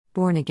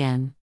Born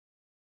again.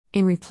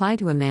 In reply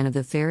to a man of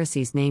the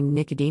Pharisees named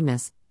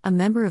Nicodemus, a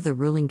member of the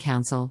ruling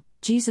council,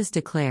 Jesus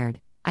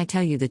declared, "I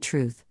tell you the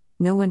truth,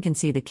 no one can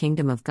see the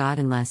kingdom of God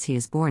unless he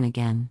is born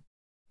again."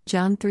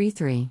 John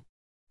 3:3.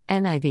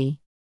 NIV.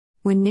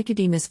 When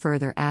Nicodemus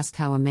further asked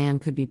how a man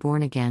could be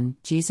born again,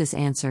 Jesus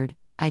answered,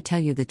 "I tell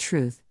you the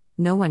truth,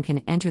 no one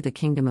can enter the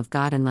kingdom of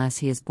God unless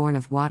he is born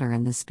of water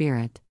and the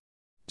Spirit."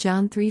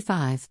 John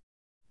 3:5.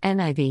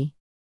 NIV.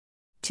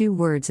 Two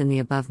words in the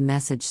above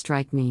message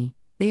strike me: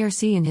 they are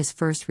see in his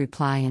first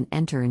reply and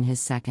enter in his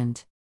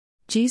second.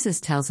 Jesus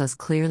tells us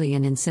clearly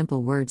and in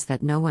simple words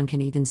that no one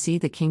can even see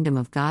the kingdom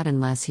of God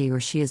unless he or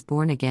she is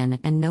born again,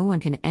 and no one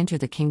can enter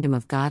the kingdom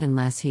of God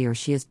unless he or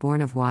she is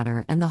born of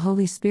water and the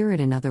Holy Spirit.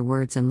 In other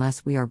words,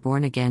 unless we are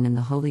born again in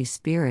the Holy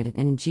Spirit and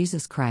in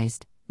Jesus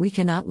Christ, we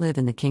cannot live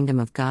in the kingdom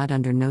of God.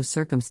 Under no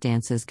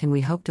circumstances can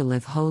we hope to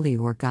live holy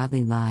or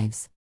godly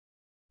lives.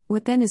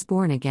 What then is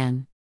born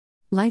again?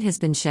 Light has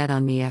been shed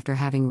on me after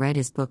having read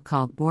his book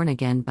called Born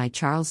Again by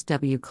Charles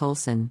W.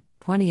 Colson,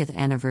 20th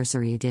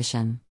Anniversary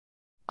Edition.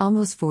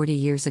 Almost 40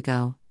 years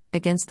ago,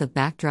 against the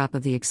backdrop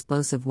of the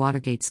explosive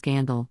Watergate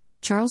scandal,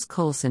 Charles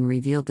Colson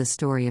revealed the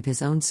story of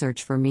his own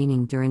search for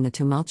meaning during the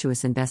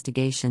tumultuous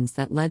investigations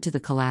that led to the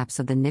collapse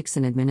of the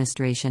Nixon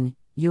administration,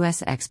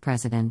 U.S.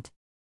 ex-president.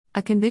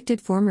 A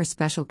convicted former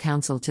special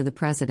counsel to the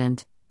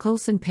president,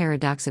 Colson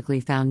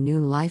paradoxically found new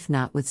life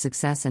not with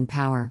success and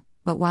power,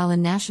 but while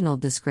in national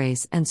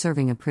disgrace and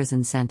serving a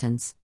prison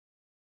sentence.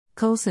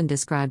 Colson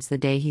describes the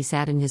day he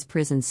sat in his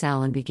prison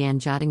cell and began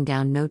jotting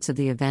down notes of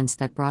the events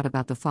that brought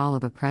about the fall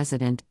of a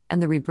president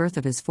and the rebirth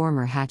of his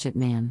former hatchet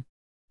man.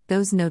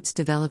 Those notes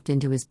developed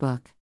into his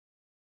book.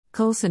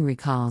 Colson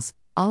recalls,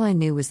 "All I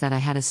knew was that I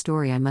had a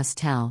story I must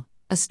tell,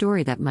 a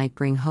story that might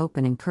bring hope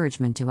and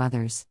encouragement to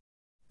others."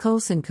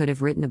 Colson could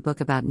have written a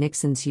book about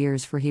Nixon's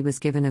years, for he was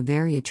given a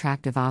very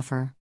attractive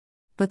offer.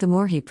 But the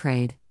more he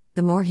prayed,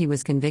 the more he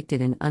was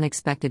convicted in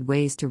unexpected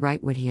ways to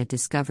write what he had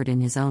discovered in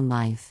his own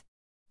life.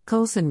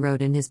 Colson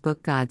wrote in his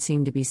book, "God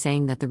seemed to be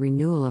saying that the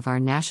renewal of our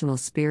national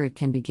spirit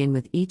can begin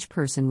with each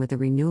person with a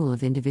renewal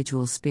of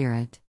individual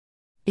spirit.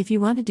 If you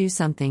want to do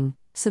something,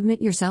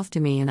 submit yourself to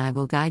me and I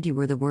will guide you,"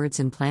 were the words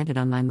implanted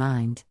on my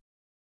mind.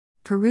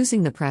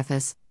 Perusing the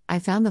preface, I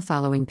found the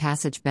following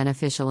passage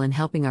beneficial in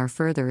helping our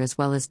further as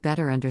well as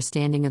better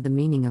understanding of the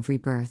meaning of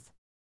rebirth.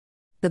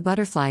 The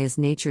butterfly is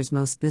nature's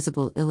most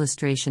visible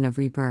illustration of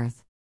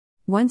rebirth.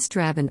 Once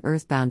drab and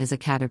earthbound as a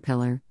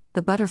caterpillar,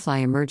 the butterfly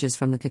emerges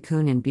from the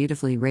cocoon in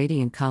beautifully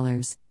radiant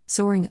colors,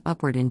 soaring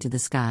upward into the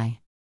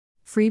sky.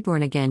 Free,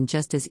 born again,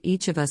 just as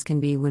each of us can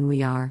be when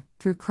we are,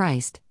 through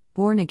Christ,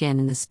 born again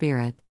in the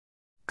Spirit.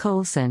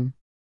 Colson.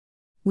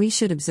 We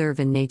should observe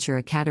in nature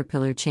a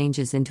caterpillar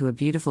changes into a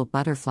beautiful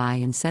butterfly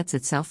and sets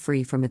itself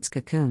free from its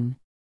cocoon.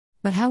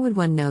 But how would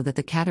one know that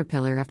the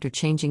caterpillar, after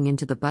changing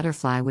into the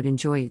butterfly, would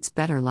enjoy its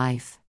better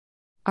life?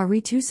 Are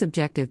we too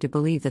subjective to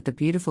believe that the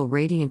beautiful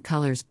radiant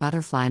colors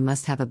butterfly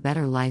must have a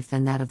better life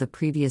than that of the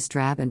previous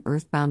drab and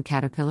earthbound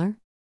caterpillar?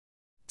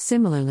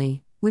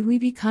 Similarly, would we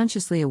be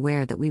consciously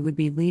aware that we would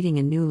be leading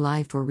a new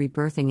life or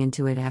rebirthing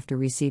into it after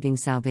receiving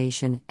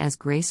salvation as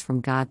grace from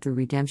God through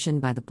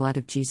redemption by the blood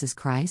of Jesus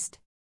Christ?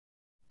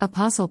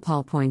 Apostle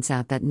Paul points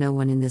out that no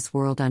one in this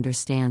world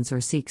understands or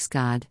seeks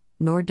God,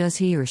 nor does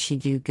he or she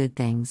do good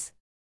things.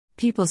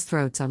 People's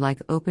throats are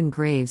like open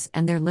graves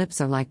and their lips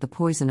are like the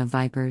poison of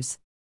vipers.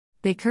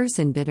 They curse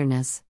in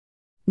bitterness.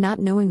 Not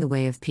knowing the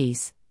way of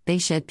peace, they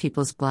shed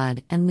people's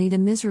blood and lead a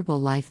miserable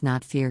life,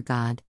 not fear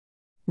God.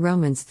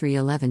 Romans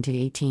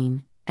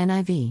 3:11-18,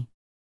 NIV.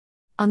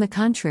 On the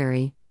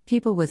contrary,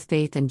 people with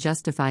faith and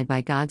justified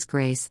by God's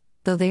grace,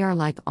 though they are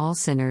like all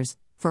sinners,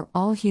 for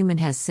all human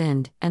has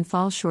sinned and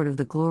fall short of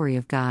the glory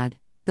of God,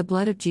 the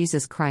blood of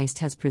Jesus Christ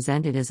has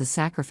presented as a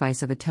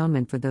sacrifice of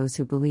atonement for those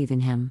who believe in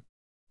him.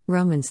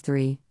 Romans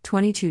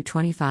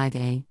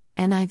 3:22-25a,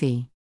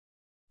 NIV.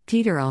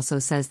 Peter also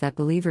says that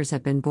believers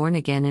have been born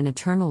again in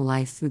eternal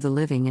life through the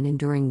living and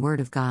enduring Word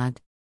of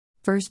God.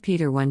 1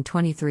 Peter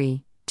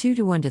 1:23,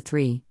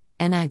 2-1-3,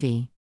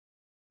 NIV.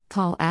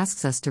 Paul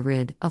asks us to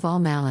rid of all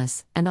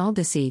malice, and all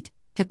deceit,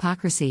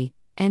 hypocrisy,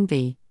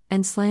 envy,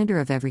 and slander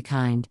of every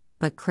kind,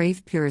 but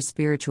crave pure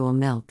spiritual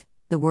milk,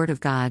 the Word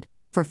of God,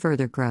 for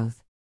further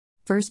growth.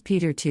 1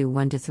 Peter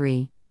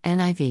 2:1-3,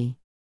 NIV.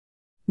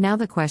 Now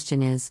the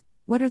question is,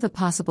 what are the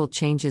possible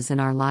changes in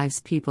our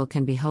lives people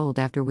can behold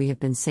after we have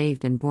been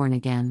saved and born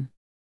again?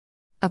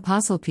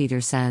 Apostle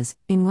Peter says,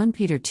 in 1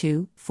 Peter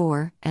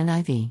 2:4,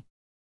 NIV.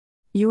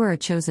 You are a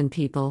chosen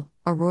people,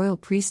 a royal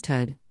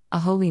priesthood, a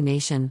holy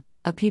nation,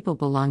 a people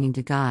belonging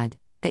to God,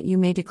 that you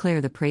may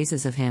declare the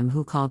praises of him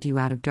who called you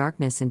out of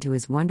darkness into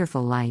his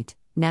wonderful light.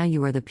 Now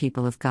you are the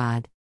people of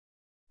God.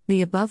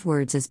 The above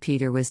words, as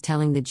Peter was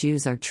telling the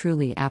Jews, are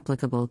truly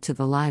applicable to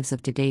the lives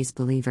of today's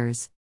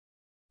believers.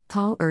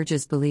 Paul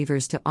urges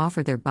believers to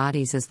offer their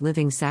bodies as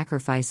living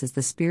sacrifices,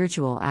 the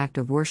spiritual act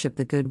of worship,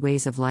 the good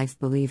ways of life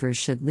believers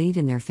should lead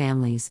in their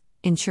families,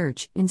 in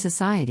church, in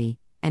society,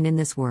 and in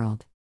this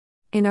world.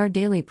 In our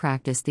daily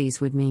practice, these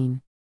would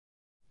mean: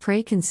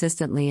 pray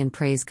consistently and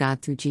praise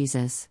God through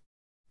Jesus.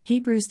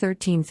 Hebrews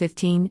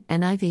 13:15,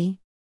 NIV.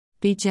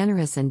 Be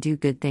generous and do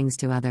good things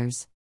to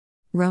others.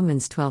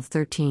 Romans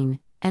 12:13,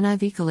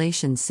 NIV.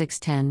 Galatians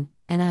 6:10,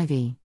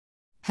 NIV.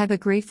 Have a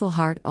grateful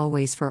heart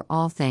always for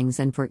all things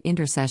and for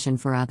intercession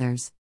for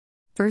others.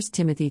 1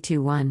 Timothy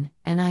 2:1,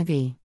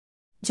 NIV.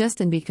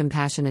 Just and be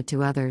compassionate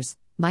to others.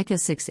 Micah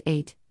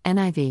 6:8,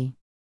 NIV.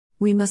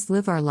 We must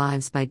live our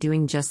lives by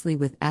doing justly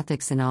with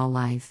ethics in all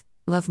life,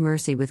 love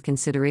mercy with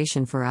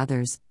consideration for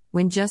others,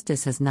 when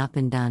justice has not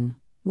been done,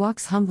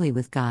 walks humbly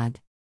with God.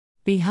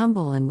 Be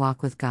humble and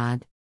walk with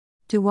God.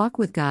 To walk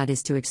with God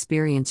is to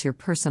experience your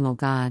personal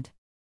God.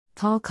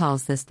 Paul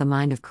calls this the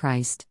mind of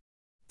Christ.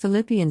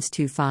 Philippians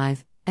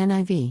 2:5,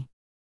 NIV.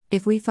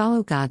 If we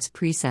follow God's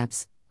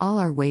precepts, all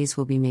our ways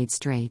will be made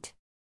straight.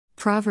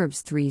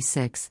 Proverbs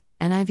 3:6,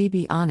 NIV.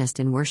 Be honest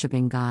in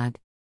worshiping God,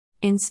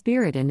 in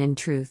spirit and in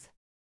truth.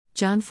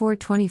 John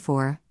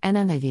 4:24,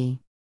 NIV.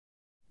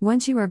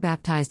 Once you are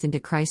baptized into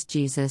Christ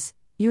Jesus,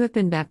 you have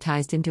been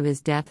baptized into his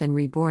death and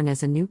reborn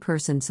as a new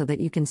person so that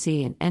you can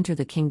see and enter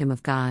the kingdom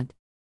of God.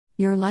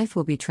 Your life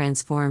will be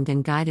transformed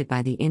and guided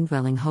by the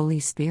indwelling Holy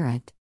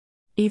Spirit.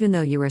 Even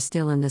though you are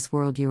still in this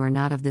world, you are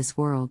not of this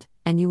world,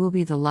 and you will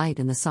be the light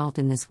and the salt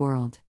in this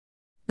world.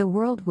 The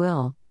world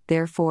will,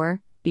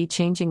 therefore, be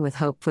changing with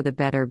hope for the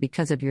better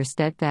because of your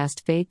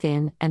steadfast faith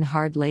in and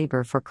hard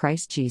labor for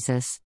Christ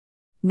Jesus.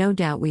 No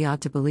doubt we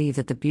ought to believe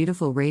that the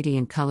beautiful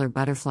radiant color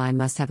butterfly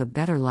must have a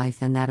better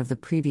life than that of the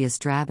previous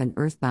drab and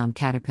earthbound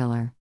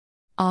caterpillar.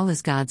 All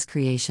is God's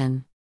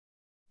creation.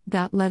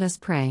 Let us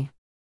pray.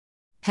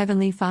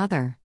 Heavenly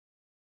Father,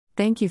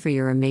 thank you for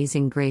your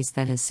amazing grace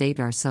that has saved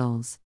our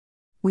souls.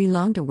 We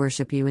long to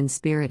worship you in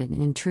spirit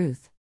and in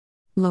truth.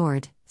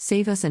 Lord,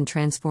 save us and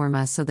transform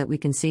us so that we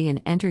can see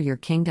and enter your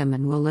kingdom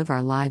and will live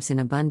our lives in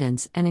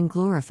abundance and in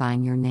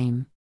glorifying your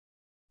name.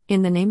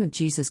 In the name of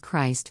Jesus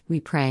Christ, we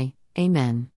pray. Amen.